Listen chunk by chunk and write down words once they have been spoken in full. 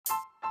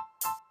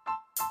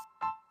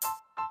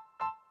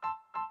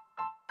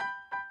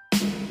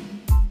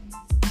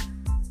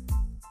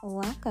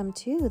Welcome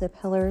to the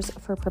Pillars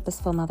for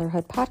Purposeful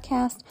Motherhood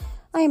podcast.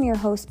 I am your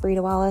host,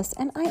 Brita Wallace,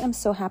 and I am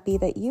so happy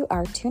that you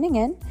are tuning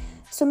in.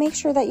 So make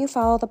sure that you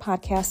follow the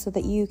podcast so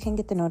that you can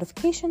get the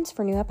notifications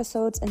for new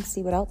episodes and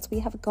see what else we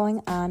have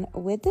going on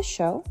with the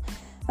show.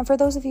 And for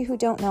those of you who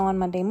don't know, on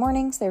Monday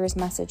mornings, there is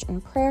message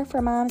and prayer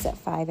for moms at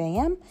 5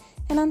 a.m.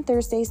 And on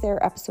Thursdays, there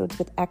are episodes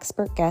with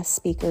expert guest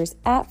speakers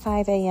at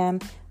 5 a.m.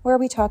 where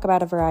we talk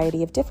about a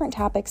variety of different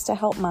topics to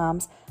help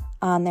moms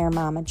on their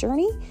mama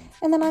journey.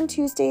 And then on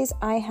Tuesdays,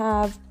 I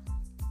have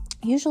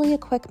usually a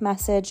quick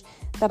message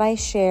that I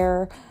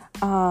share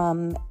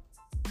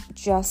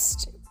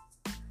just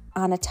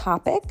on a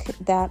topic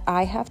that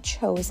I have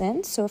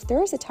chosen. So if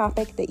there is a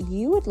topic that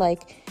you would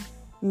like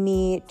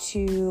me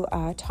to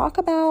talk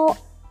about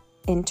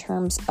in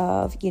terms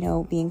of,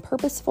 being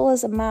purposeful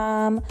as a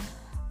mom,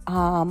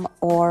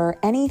 or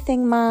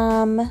anything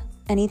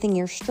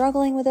you're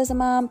struggling with as a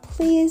mom,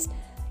 please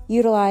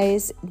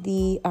utilize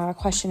the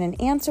question and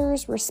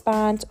answers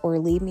response or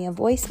leave me a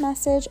voice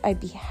message.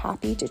 I'd be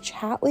happy to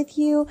chat with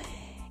you.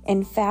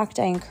 In fact,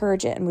 I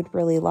encourage it and would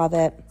really love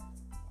it.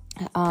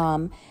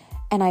 And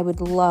I would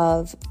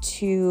love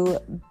to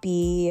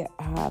be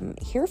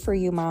here for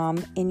you,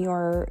 Mom, in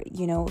your,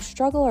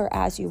 struggle or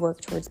as you work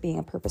towards being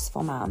a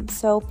purposeful mom.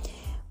 So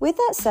with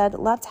that said,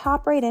 let's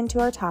hop right into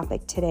our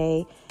topic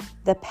today,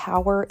 the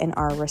power in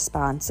our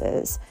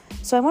responses.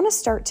 So I want to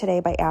start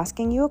today by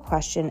asking you a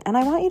question, and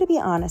I want you to be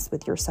honest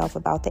with yourself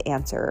about the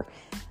answer.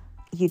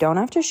 You don't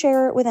have to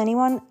share it with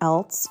anyone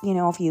else.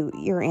 If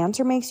your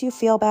answer makes you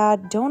feel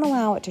bad, don't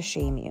allow it to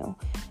shame you.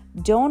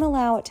 Don't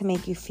allow it to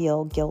make you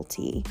feel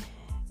guilty.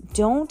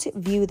 Don't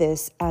view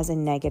this as a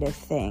negative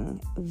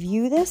thing.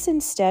 View this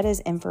instead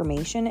as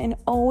information, and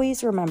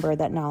always remember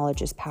that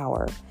knowledge is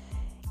power.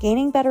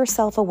 Gaining better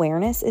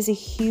self-awareness is a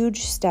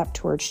huge step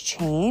towards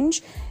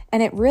change,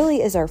 and it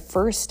really is our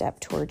first step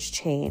towards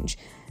change.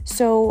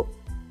 So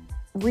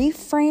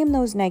reframe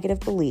those negative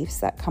beliefs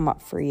that come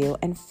up for you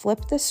and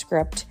flip the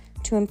script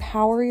to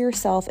empower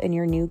yourself in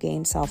your new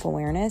gained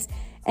self-awareness,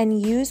 and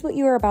use what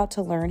you are about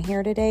to learn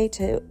here today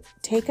to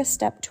take a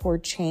step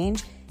toward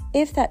change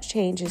if that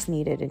change is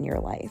needed in your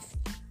life.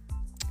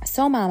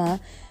 So Mama,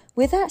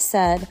 with that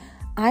said,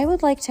 I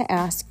would like to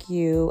ask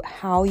you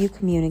how you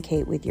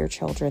communicate with your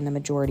children the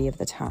majority of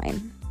the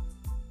time.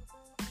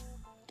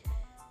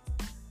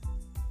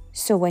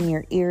 So when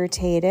you're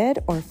irritated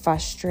or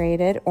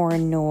frustrated or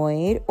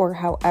annoyed, or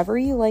however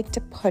you like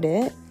to put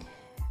it,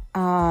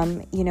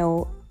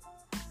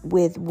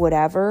 with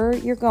whatever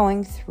you're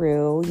going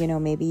through,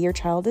 maybe your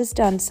child has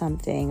done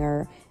something,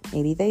 or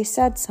maybe they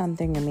said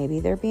something, or maybe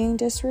they're being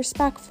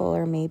disrespectful,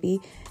 or maybe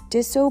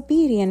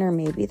disobedient, or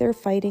maybe they're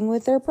fighting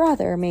with their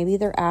brother, or maybe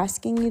they're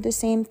asking you the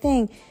same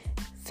thing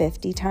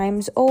 50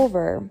 times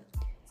over.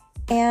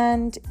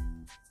 And,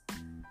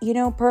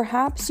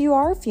 perhaps you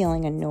are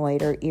feeling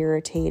annoyed or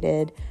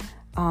irritated,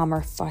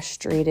 or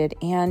frustrated,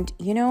 and,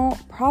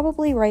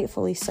 probably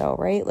rightfully so,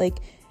 right? Like,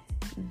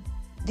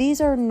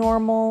 these are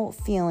normal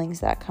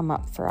feelings that come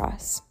up for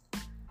us.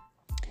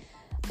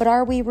 But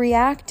are we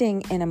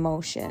reacting in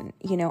emotion,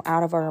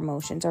 out of our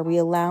emotions? Are we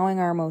allowing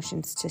our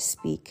emotions to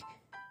speak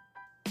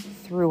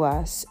through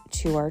us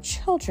to our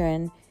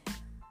children?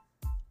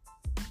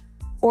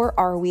 Or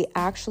are we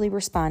actually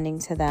responding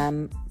to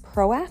them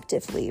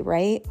proactively,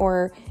 right?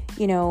 Or,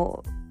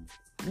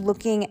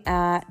 looking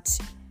at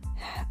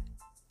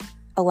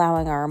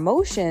allowing our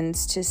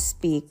emotions to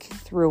speak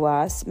through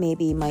us,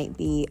 maybe might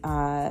be,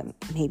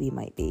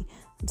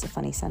 it's a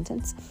funny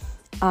sentence.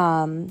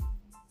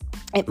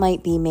 It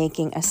might be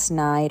making a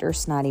snide or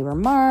snotty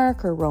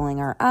remark, or rolling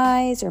our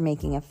eyes, or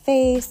making a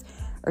face,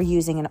 or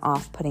using an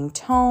off-putting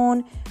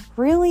tone,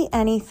 really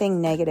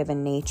anything negative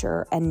in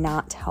nature and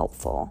not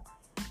helpful,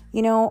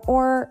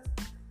 or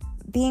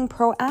being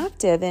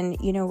proactive and,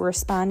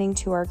 responding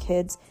to our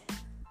kids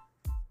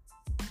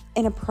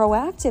in a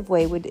proactive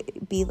way would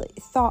be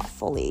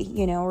thoughtfully,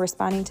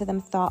 responding to them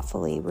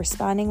thoughtfully,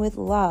 responding with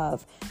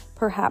love,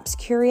 perhaps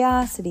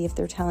curiosity if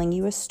they're telling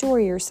you a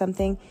story or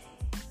something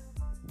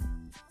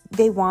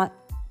they want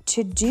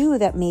to do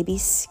that maybe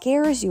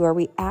scares you. Are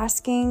we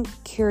asking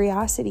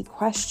curiosity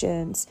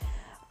questions?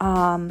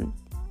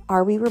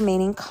 Are we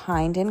remaining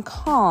kind and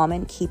calm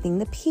and keeping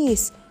the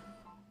peace?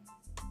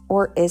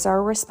 Or is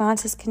our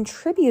responses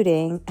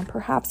contributing and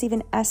perhaps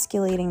even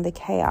escalating the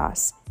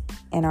chaos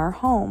in our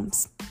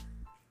homes?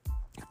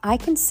 I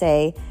can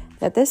say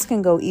that this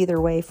can go either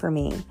way for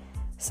me.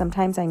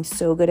 Sometimes I'm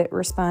so good at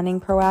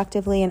responding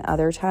proactively, and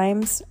other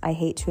times, I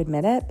hate to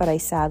admit it, but I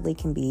sadly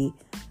can be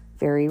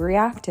very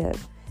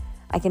reactive.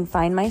 I can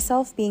find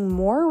myself being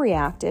more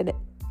reactive,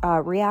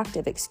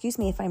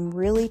 if I'm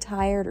really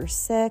tired or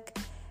sick,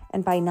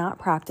 and by not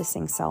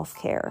practicing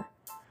self-care.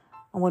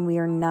 When we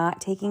are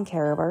not taking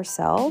care of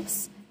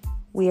ourselves,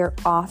 we are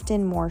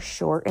often more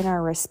short in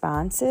our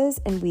responses,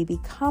 and we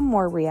become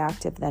more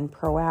reactive than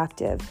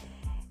proactive.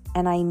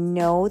 And I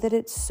know that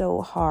it's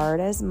so hard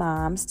as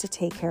moms to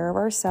take care of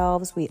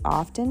ourselves. We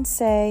often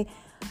say,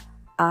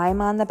 I'm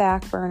on the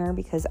back burner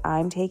because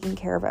I'm taking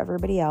care of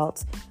everybody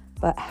else.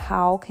 But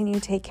how can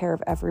you take care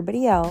of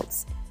everybody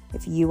else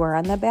if you are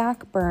on the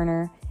back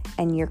burner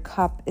and your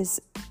cup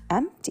is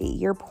empty,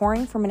 you're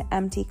pouring from an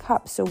empty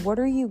cup. So what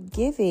are you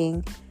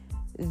giving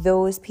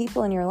those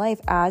people in your life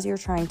as you're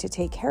trying to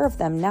take care of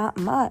them? Not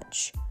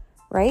much,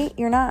 right?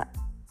 You're not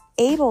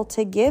able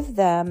to give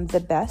them the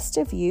best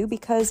of you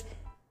because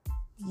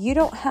you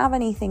don't have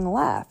anything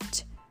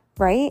left,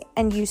 right?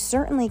 And you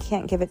certainly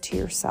can't give it to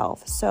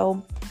yourself.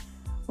 So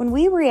when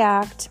we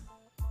react,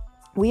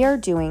 we are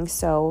doing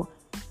so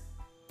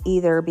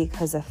either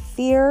because of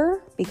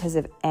fear, because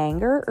of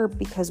anger, or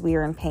because we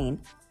are in pain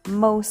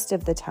most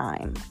of the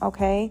time,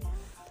 okay?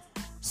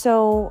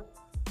 So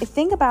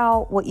think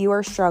about what you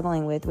are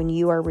struggling with when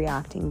you are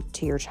reacting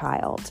to your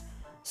child.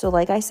 So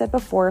like I said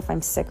before, if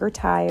I'm sick or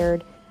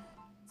tired,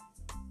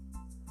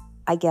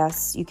 I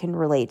guess you can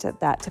relate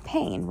that to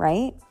pain,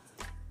 right?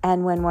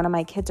 And when one of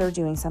my kids are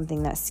doing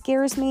something that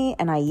scares me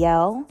and I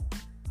yell,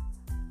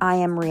 I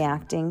am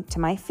reacting to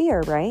my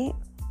fear, right?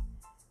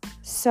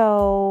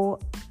 So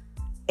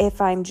if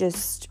I'm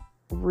just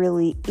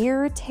really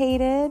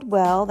irritated,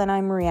 well, then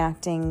I'm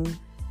reacting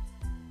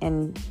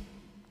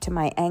to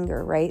my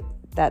anger, right?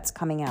 That's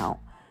coming out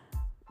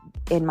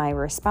in my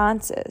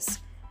responses.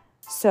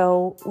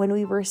 So when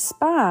we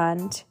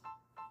respond,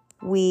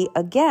 we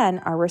again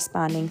are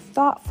responding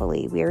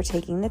thoughtfully. We are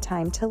taking the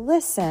time to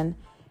listen,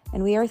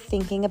 and we are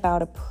thinking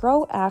about a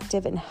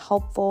proactive and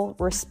helpful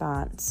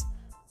response.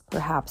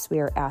 Perhaps we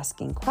are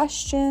asking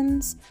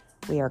questions,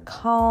 we are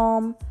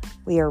calm,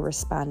 we are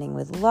responding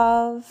with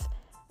love,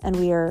 and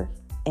we are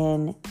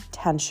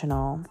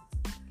intentional.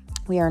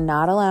 We are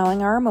not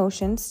allowing our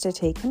emotions to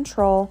take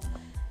control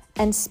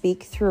and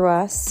speak through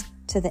us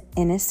to the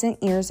innocent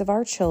ears of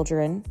our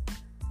children.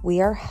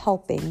 We are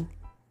helping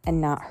and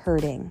not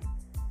hurting.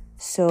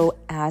 So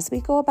as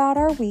we go about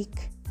our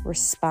week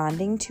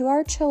responding to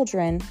our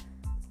children,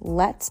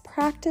 let's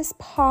practice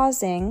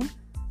pausing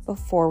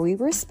before we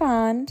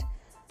respond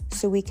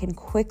so we can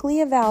quickly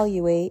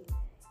evaluate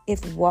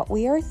if what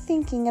we are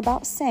thinking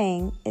about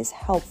saying is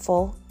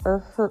helpful or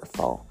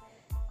hurtful,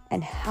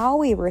 and how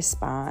we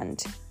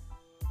respond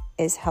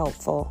is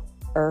helpful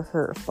or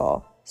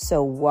hurtful.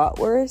 So what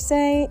we're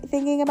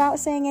thinking about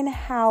saying and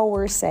how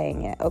we're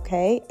saying it,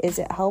 okay? Is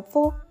it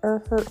helpful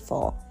or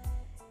hurtful?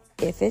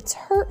 If it's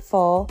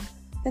hurtful,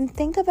 then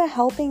think of a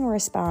helping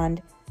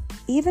respond,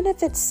 even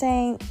if it's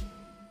saying,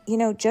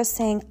 just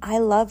saying, I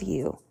love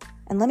you.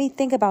 And let me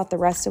think about the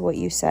rest of what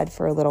you said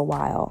for a little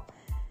while.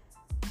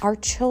 Our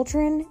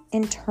children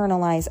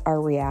internalize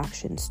our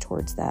reactions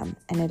towards them,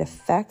 and it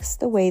affects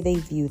the way they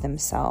view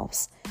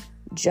themselves.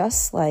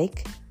 Just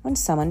like when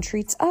someone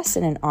treats us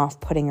in an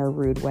off-putting or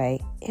rude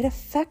way, it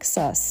affects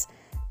us,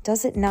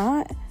 does it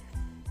not?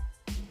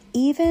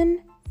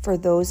 Even for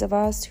those of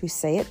us who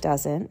say it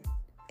doesn't,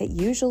 it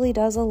usually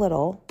does a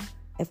little,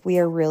 if we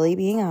are really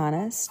being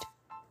honest,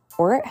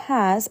 or it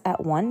has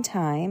at one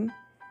time,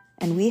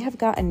 and we have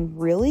gotten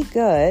really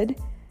good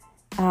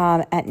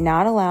at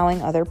not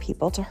allowing other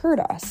people to hurt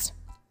us.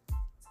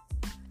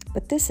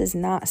 But this is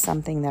not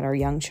something that our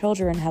young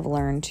children have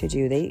learned to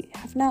do. They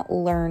have not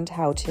learned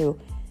how to,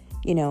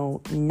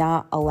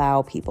 not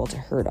allow people to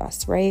hurt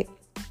us, right?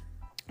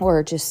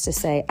 Or just to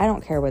say, I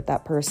don't care what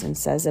that person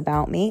says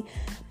about me.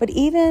 But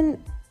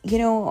even,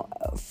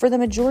 for the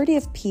majority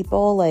of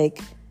people,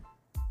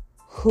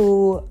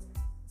 who,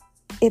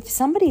 if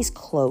somebody's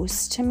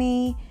close to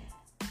me,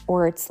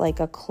 or it's like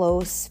a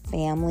close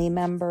family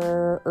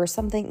member or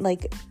something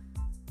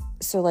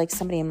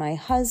somebody in my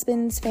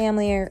husband's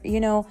family, or,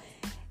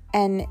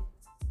 and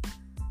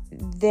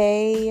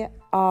they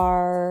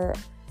are,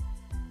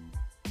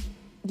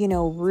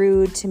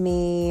 rude to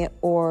me,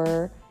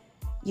 or,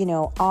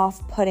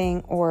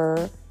 off-putting,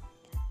 or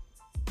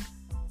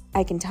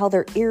I can tell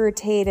they're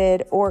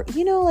irritated, or,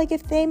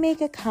 if they make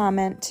a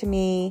comment to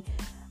me,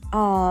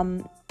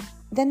 then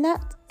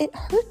it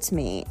hurts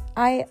me.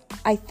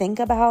 I think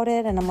about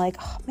it and I'm like,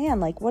 oh man,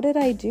 what did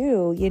I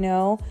do,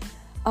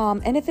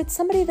 And if it's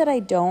somebody that I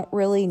don't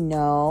really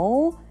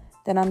know,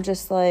 then I'm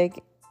just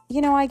like,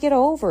 I get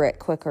over it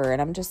quicker,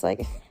 and I'm just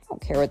like, I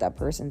don't care what that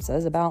person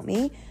says about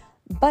me.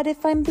 But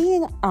if I'm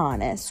being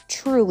honest,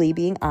 truly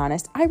being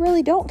honest, I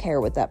really don't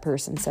care what that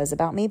person says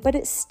about me, but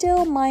it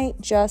still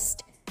might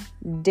just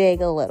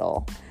dig a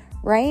little,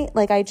 right?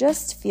 I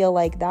just feel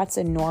like that's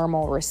a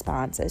normal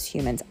response as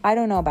humans. I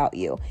don't know about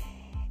you.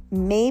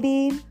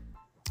 Maybe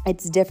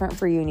it's different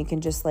for you and you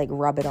can just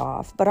rub it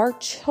off. But our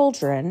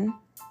children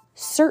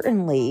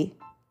certainly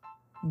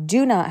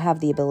do not have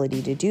the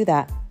ability to do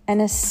that.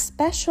 And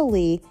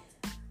especially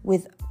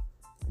with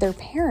their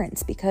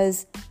parents,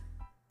 because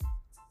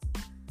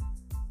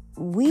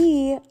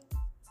we,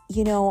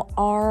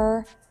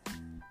 our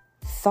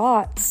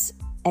thoughts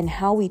and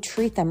how we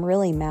treat them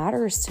really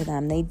matters to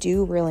them. They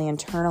do really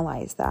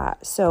internalize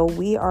that. So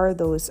we are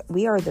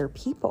their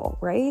people,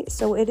 right?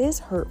 So it is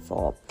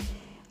hurtful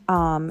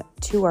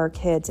to our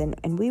kids.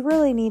 And we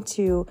really need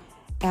to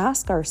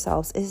ask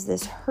ourselves, is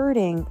this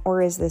hurting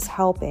or is this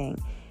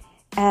helping?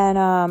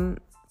 And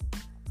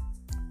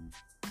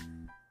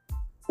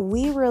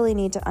we really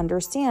need to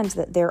understand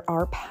that there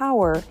are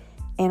power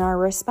in our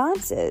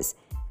responses.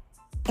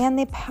 And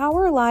the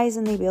power lies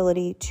in the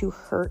ability to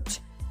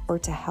hurt or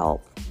to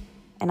help.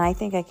 And I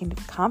think I can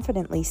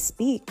confidently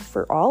speak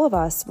for all of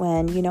us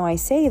when, I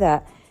say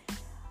that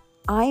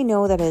I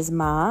know that as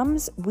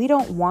moms, we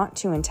don't want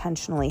to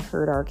intentionally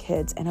hurt our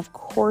kids. And of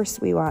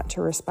course, we want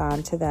to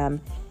respond to them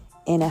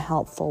in a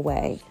helpful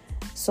way.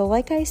 So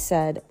like I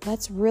said,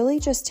 let's really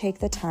just take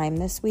the time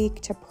this week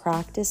to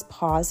practice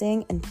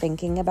pausing and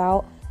thinking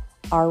about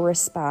our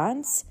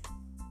response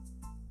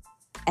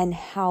and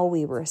how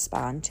we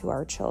respond to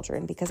our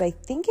children. Because I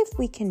think if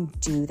we can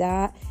do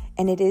that,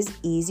 and it is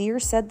easier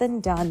said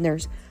than done,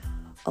 there's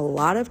a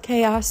lot of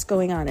chaos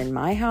going on in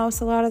my house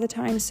a lot of the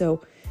time.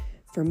 So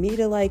for me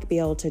to be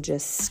able to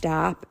just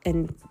stop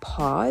and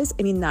pause,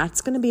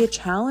 that's going to be a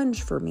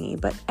challenge for me.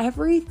 But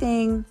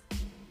everything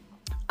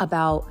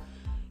about,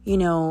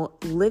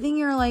 living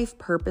your life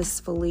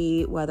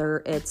purposefully,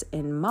 whether it's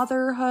in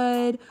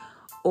motherhood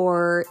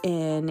or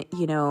in,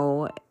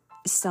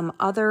 some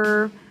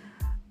other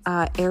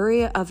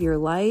area of your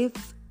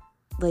life,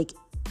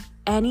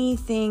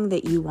 anything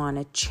that you want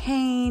to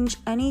change,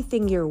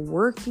 anything you're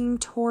working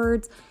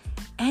towards,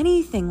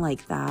 anything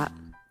like that,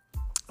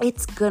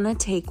 it's gonna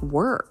take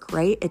work,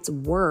 right? It's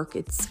work.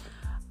 It's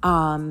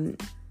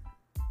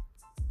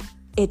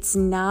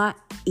not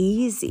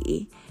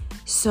easy.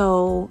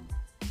 So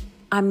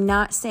I'm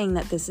not saying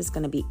that this is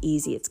gonna be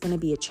easy. It's gonna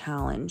be a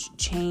challenge.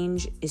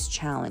 Change is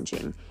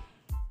challenging.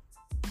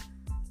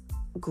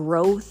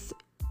 Growth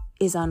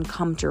is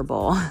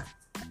uncomfortable.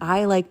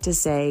 I like to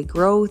say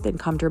growth and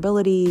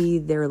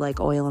comfortability, they're like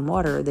oil and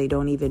water. They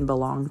don't even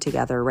belong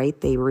together, right?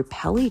 They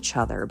repel each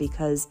other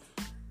because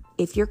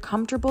if you're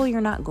comfortable,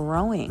 you're not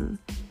growing.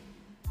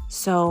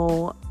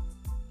 So,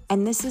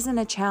 and this isn't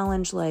a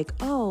challenge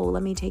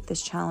let me take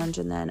this challenge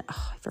and then I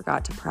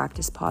forgot to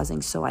practice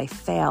pausing, so I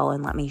fail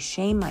and let me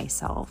shame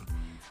myself.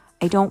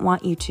 I don't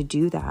want you to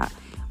do that.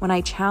 When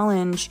I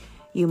challenge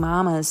you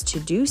mamas to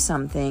do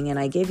something and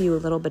I give you a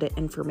little bit of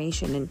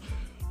information and,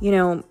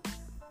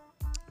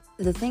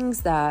 the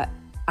things that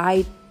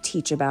I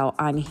teach about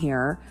on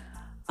here,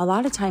 a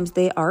lot of times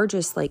they are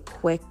just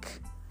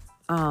quick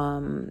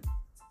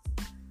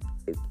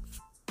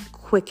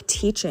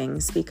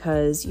teachings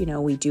because,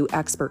 we do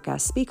expert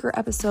guest speaker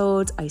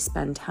episodes. I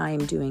spend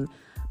time doing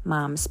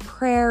mom's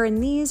prayer.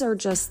 And these are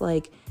just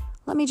let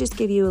me just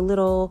give you a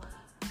little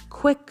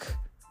quick,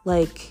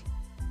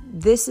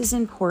 this is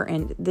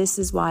important. This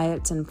is why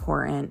it's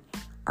important.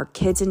 Our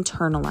kids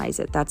internalize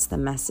it. That's the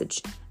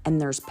message.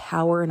 And there's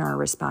power in our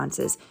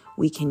responses.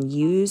 We can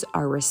use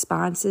our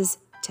responses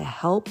to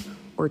help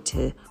or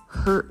to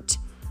hurt,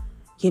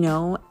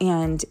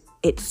 and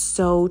it's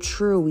so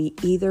true. We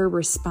either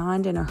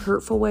respond in a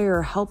hurtful way or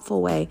a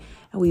helpful way,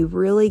 and we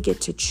really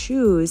get to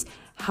choose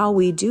how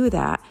we do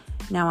that.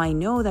 Now, I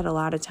know that a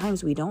lot of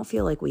times we don't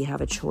feel like we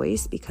have a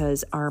choice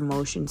because our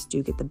emotions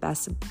do get the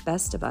best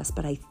of us,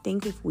 but I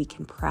think if we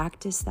can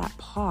practice that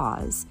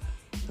pause,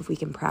 if we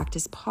can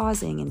practice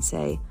pausing and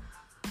say,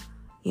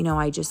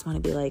 I just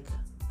want to be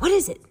what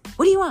is it?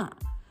 What do you want?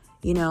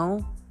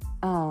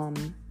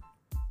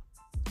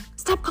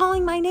 Stop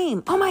calling my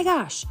name. Oh my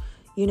gosh.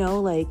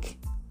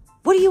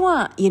 What do you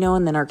want?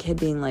 And then our kid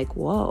being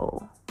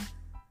whoa,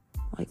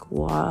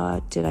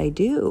 what did I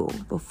do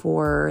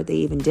before they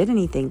even did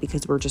anything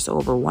because we're just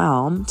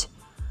overwhelmed,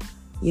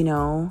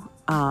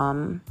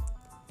 and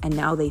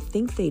now they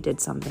think they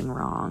did something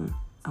wrong.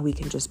 And we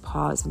can just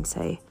pause and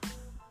say,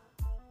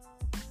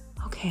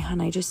 okay,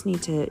 hon, I just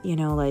need to,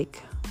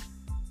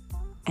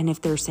 and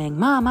if they're saying,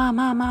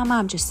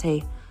 mom, just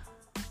say,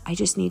 I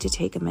just need to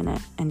take a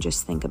minute and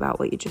just think about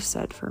what you just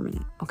said for a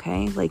minute,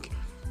 okay?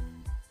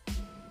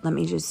 Let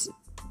me just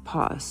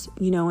pause,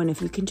 and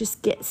if you can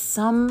just get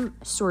some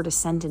sort of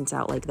sentence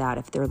out like that,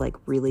 if they're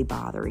really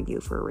bothering you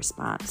for a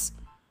response,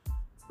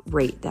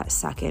 right that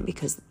second,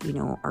 because,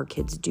 our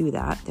kids do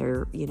that.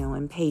 They're,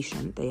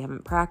 impatient. They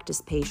haven't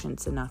practiced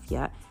patience enough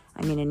yet.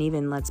 And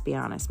even, let's be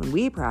honest, when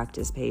we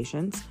practice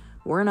patience,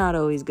 we're not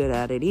always good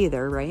at it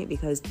either, right?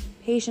 Because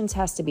patience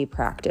has to be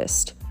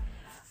practiced.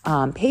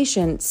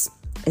 Patience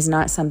is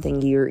not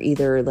something you're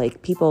either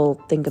people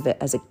think of it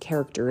as a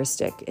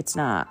characteristic. It's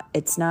not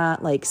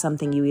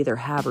something you either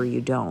have or you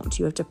don't.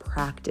 You have to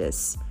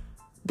practice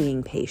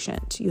being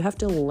patient. You have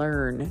to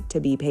learn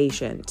to be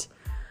patient.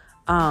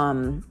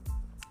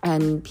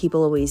 And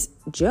people always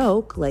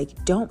joke,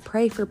 don't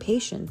pray for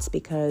patience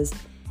because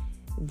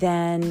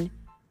then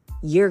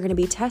you're going to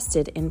be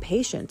tested in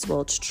patience.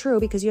 Well, it's true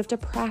because you have to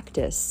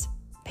practice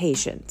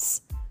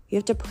patience. You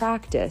have to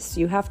practice.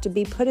 You have to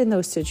be put in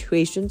those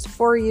situations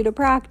for you to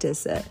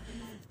practice it.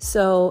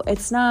 So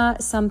it's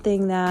not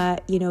something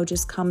that,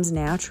 just comes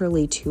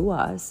naturally to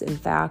us. In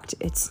fact,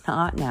 it's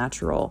not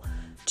natural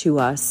to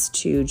us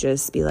to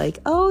just be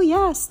oh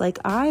yes,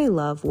 I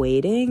love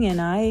waiting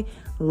and I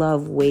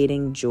love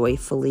waiting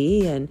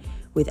joyfully and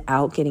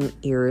without getting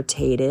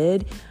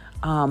irritated.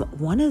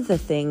 One of the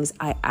things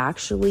I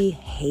actually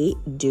hate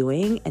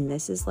doing, and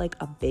this is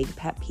a big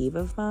pet peeve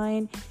of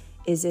mine,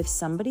 is if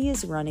somebody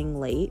is running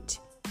late,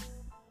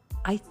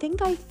 I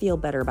think I feel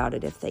better about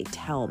it if they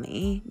tell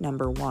me,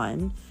 number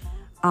one.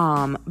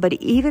 But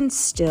even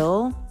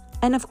still,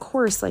 and of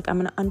course, like,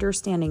 I'm an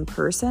understanding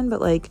person,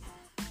 but like,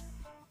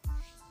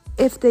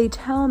 if they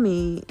tell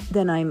me,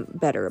 then I'm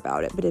better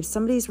about it. But if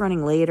somebody's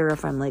running late, or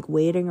if I'm like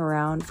waiting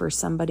around for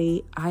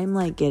somebody, I'm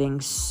like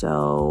getting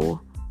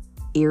so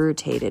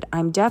irritated.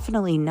 I'm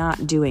definitely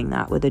not doing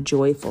that with a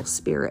joyful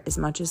spirit. As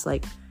much as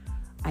like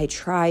I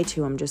try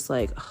to, I'm just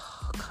like,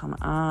 oh, come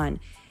on.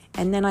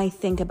 And then I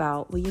think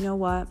about, well, you know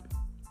what?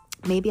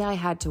 Maybe I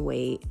had to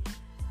wait,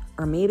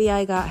 or maybe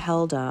I got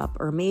held up,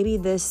 or maybe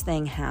this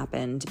thing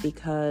happened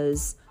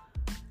because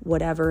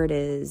whatever it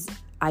is,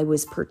 I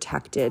was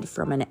protected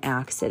from an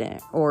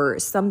accident or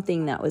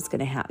something that was going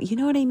to happen. You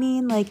know what I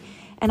mean? Like,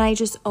 and I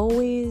just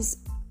always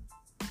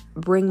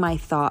bring my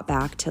thought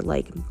back to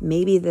like,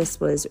 maybe this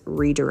was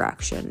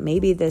redirection.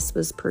 Maybe this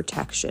was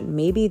protection.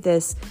 Maybe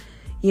this,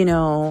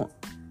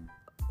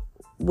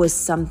 was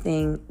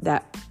something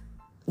that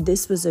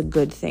this was a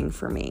good thing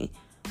for me.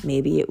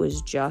 Maybe it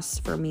was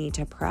just for me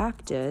to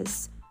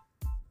practice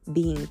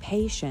being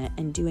patient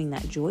and doing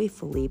that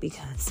joyfully,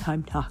 because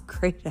I'm not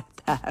great at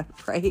that,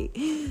 right?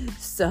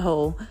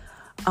 So,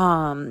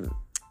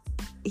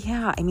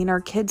 yeah, I mean,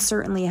 our kids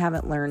certainly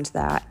haven't learned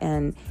that.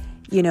 And,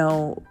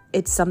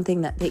 it's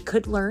something that they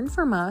could learn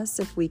from us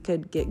if we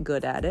could get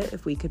good at it,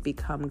 if we could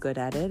become good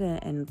at it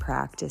and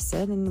practice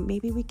it. And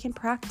maybe we can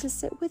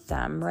practice it with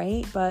them,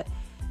 right? But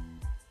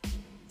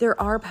there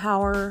are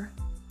power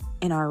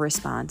in our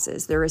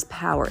responses. There is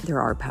power in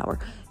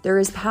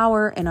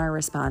our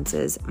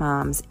responses,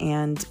 moms,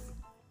 and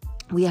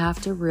we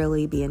have to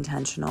really be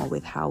intentional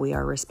with how we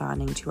are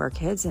responding to our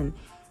kids and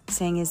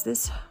saying, is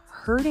this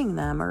hurting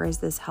them or is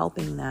this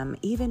helping them?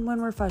 Even when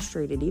we're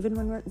frustrated, even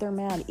when they're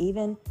mad,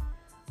 even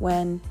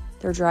when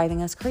they're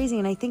driving us crazy.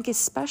 And I think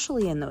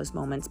especially in those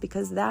moments,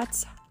 because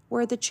that's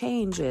where the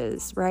change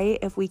is, right?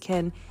 If we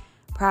can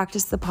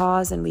practice the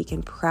pause and we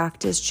can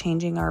practice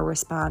changing our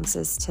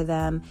responses to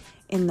them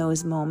in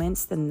those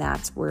moments, then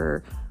that's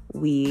where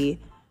we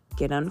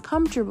get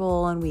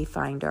uncomfortable and we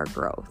find our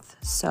growth.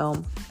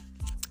 So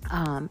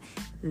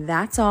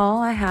that's all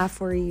I have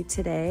for you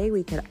today.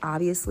 We could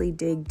obviously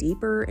dig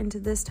deeper into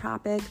this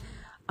topic,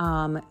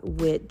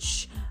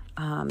 which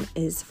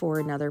is for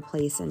another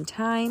place and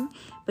time.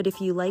 But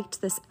if you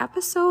liked this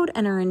episode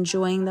and are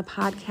enjoying the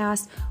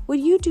podcast, would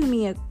you do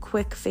me a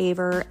quick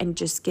favor and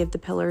just give the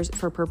Pillars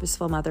for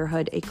Purposeful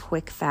Motherhood a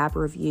quick fab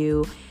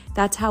review?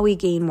 That's how we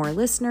gain more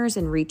listeners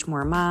and reach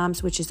more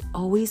moms, which is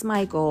always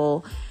my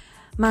goal.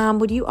 Mom,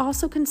 would you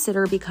also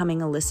consider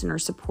becoming a listener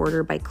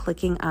supporter by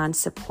clicking on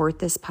support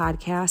this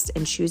podcast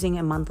and choosing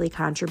a monthly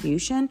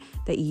contribution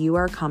that you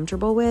are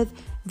comfortable with?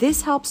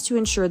 This helps to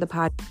ensure the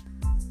podcast.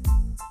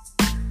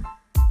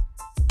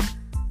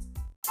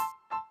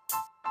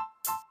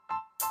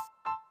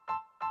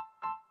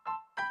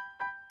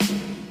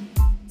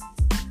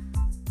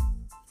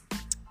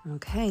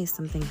 Okay,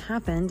 something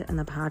happened and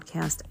the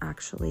podcast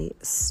actually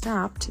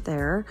stopped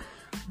there.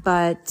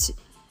 But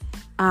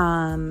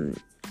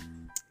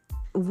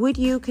would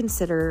you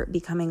consider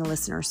becoming a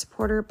listener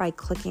supporter by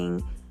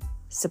clicking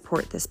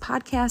support this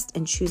podcast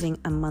and choosing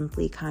a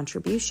monthly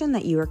contribution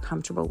that you are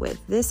comfortable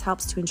with? This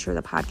helps to ensure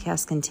the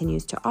podcast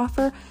continues to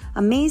offer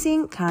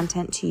amazing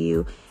content to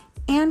you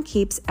and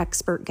keeps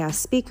expert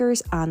guest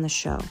speakers on the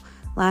show.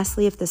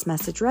 Lastly, if this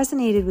message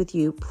resonated with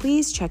you,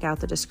 please check out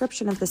the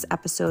description of this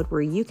episode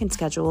where you can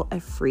schedule a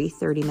free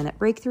 30-minute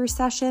breakthrough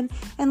session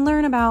and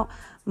learn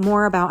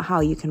more about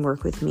how you can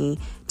work with me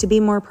to be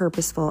more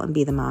purposeful and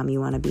be the mom you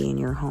want to be in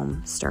your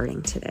home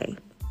starting today.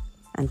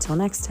 Until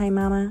next time,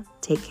 Mama,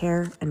 take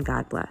care and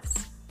God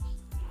bless.